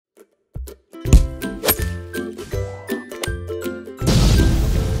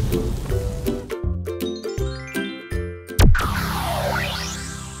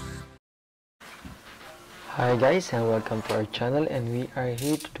Hi guys, and welcome to our channel, and we are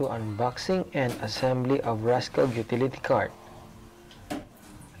here to do unboxing and assembly of Raskog utility cart.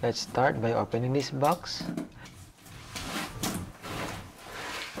 Let's start by opening this box.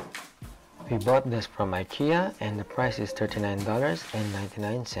 We bought this from Ikea and the price is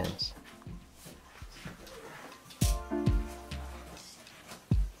 $39.99.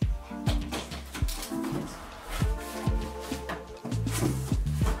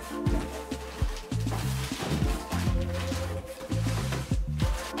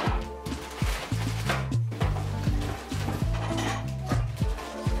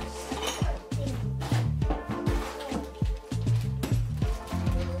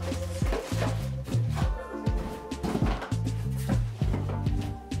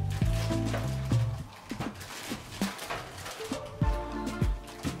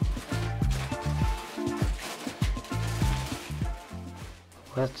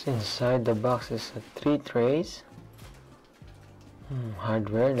 What's inside the box is 3 trays,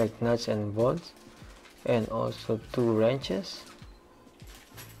 hardware like nuts and bolts, and also 2 wrenches,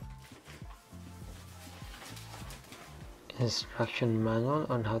 instruction manual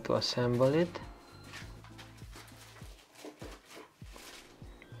on how to assemble it,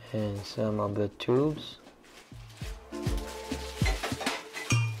 and some of the tubes.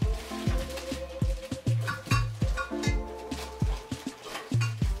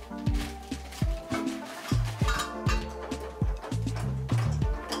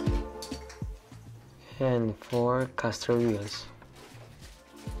 And 4 caster wheels.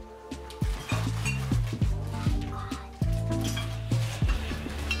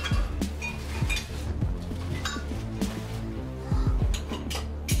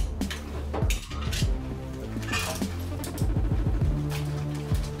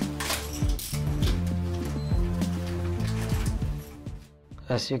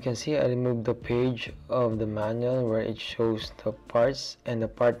 As you can see, I removed the page of the manual where it shows the parts and the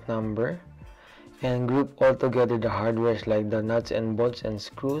part number, and group all together the hardwares like the nuts and bolts and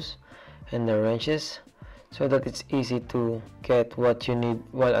screws and the wrenches, so that it's easy to get what you need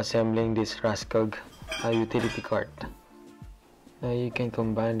while assembling this Raskog utility cart. Now you can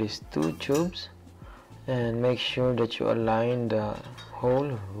combine these 2 tubes and make sure that you align the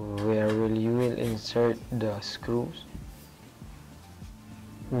hole where you will insert the screws.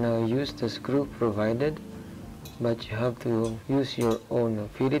 Now use the screw provided, but you have to use your own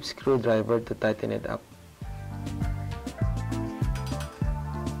Phillips screwdriver to tighten it up.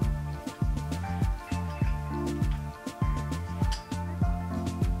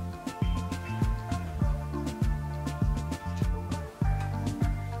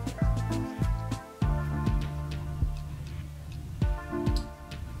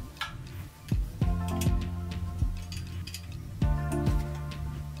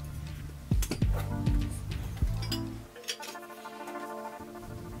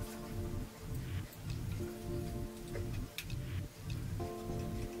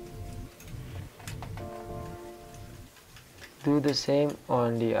 Do the same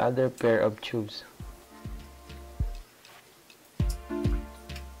on the other pair of tubes.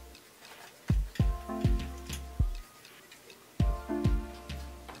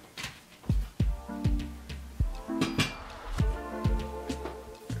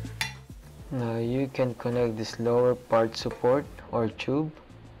 Now you can connect this lower part support or tube.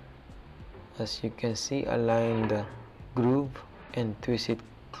 As you can see, align the groove and twist it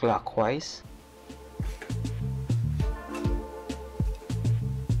clockwise.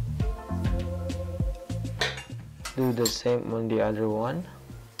 Do the same on the other one.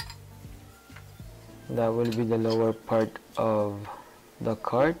 That will be the lower part of the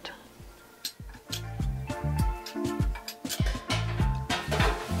cart.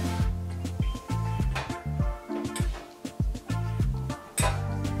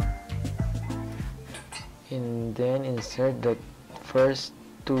 And then insert the first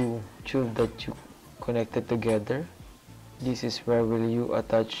 2 tubes that you connected together. This is where will you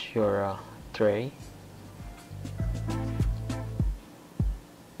attach your tray.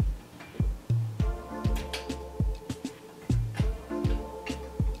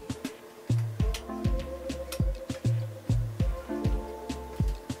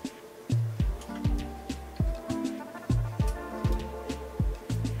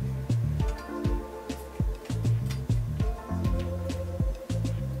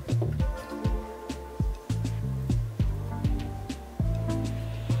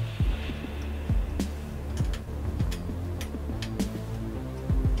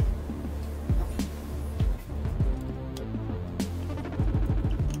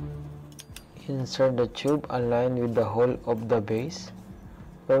 Insert the tube aligned with the hole of the base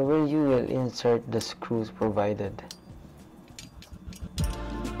where you will insert the screws provided.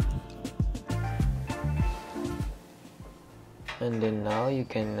 And then now you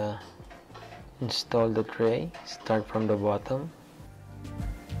can install the tray. Start from the bottom.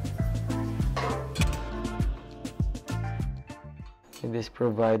 It is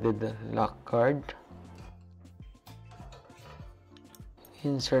provided lock card.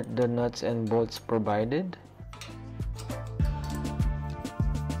 Insert the nuts and bolts provided.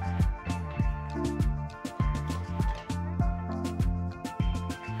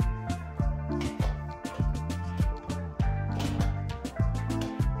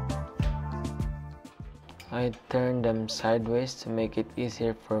 I turn them sideways to make it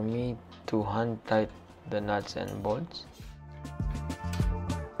easier for me to hand tight the nuts and bolts.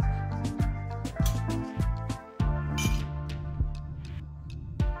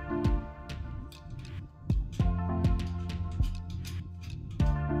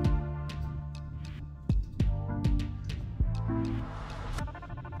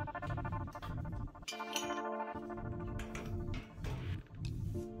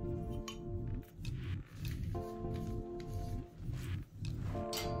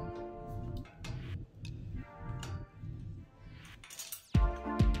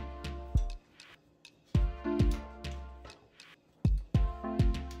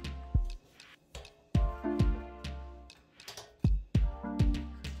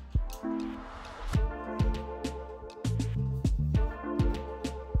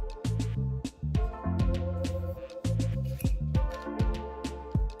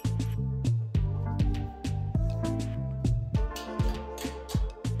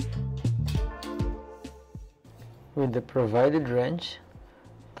 With the provided wrench,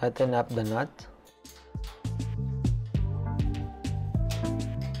 tighten up the nut.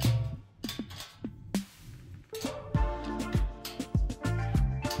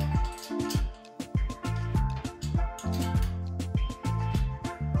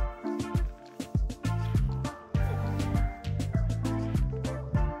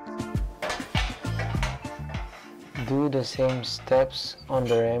 Do the same steps on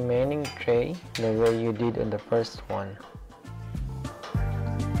the remaining tray the way you did on the first one.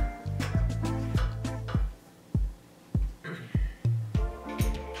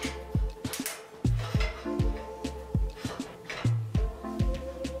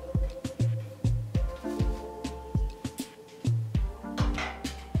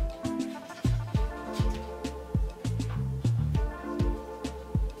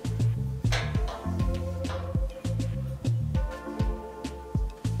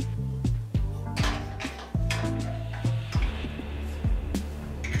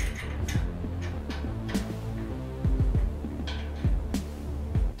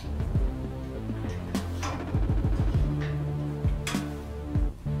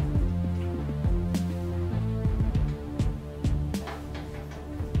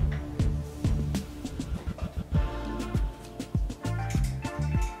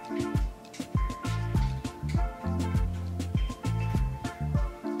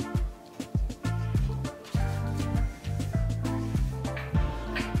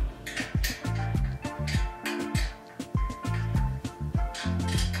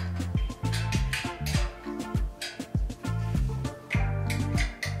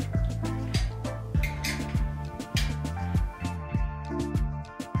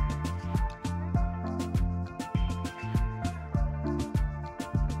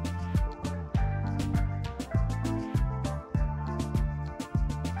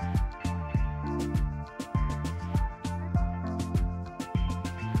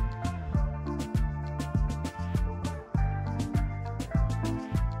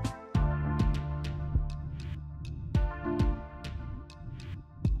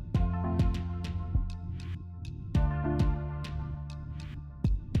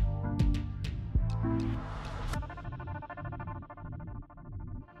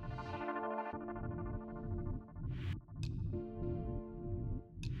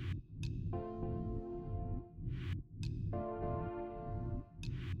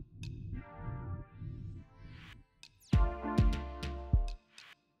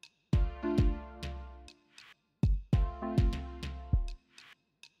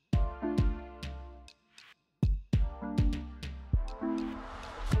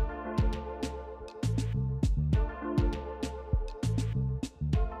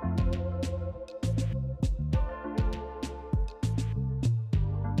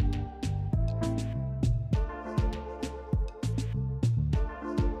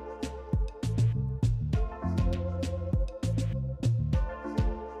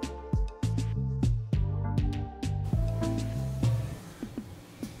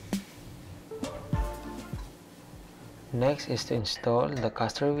 Next is to install the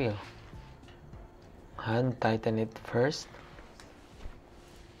caster wheel. Hand tighten it first.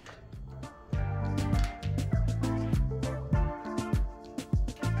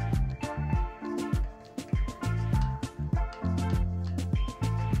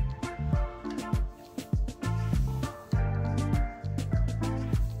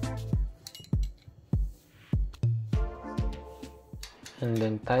 And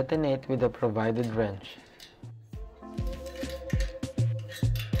then tighten it with the provided wrench.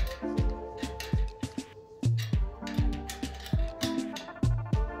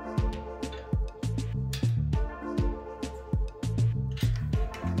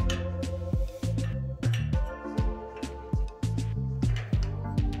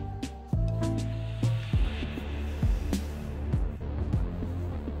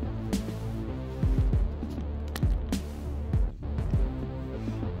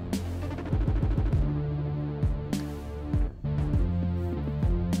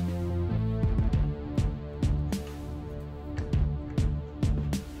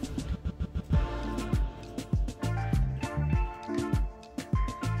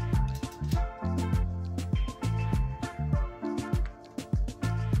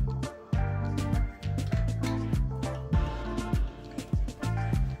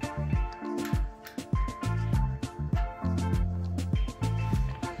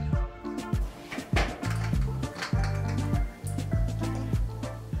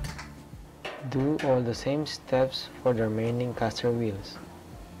 Do all the same steps for the remaining caster wheels.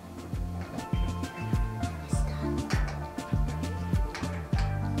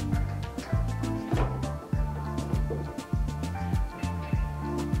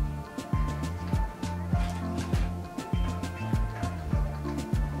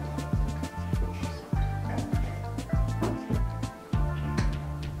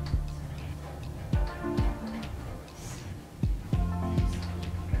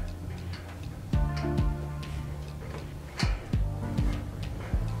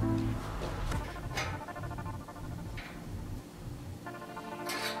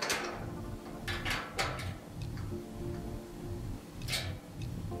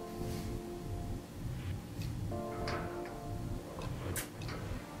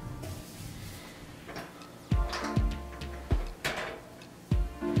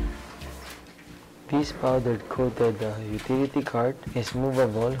 This powdered coated utility cart is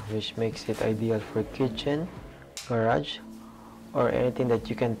movable, which makes it ideal for kitchen, garage, or anything that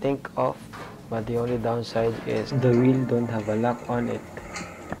you can think of, but the only downside is the wheel don't have a lock on it.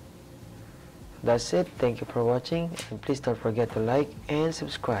 That's it. Thank you for watching, and please don't forget to like and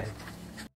subscribe.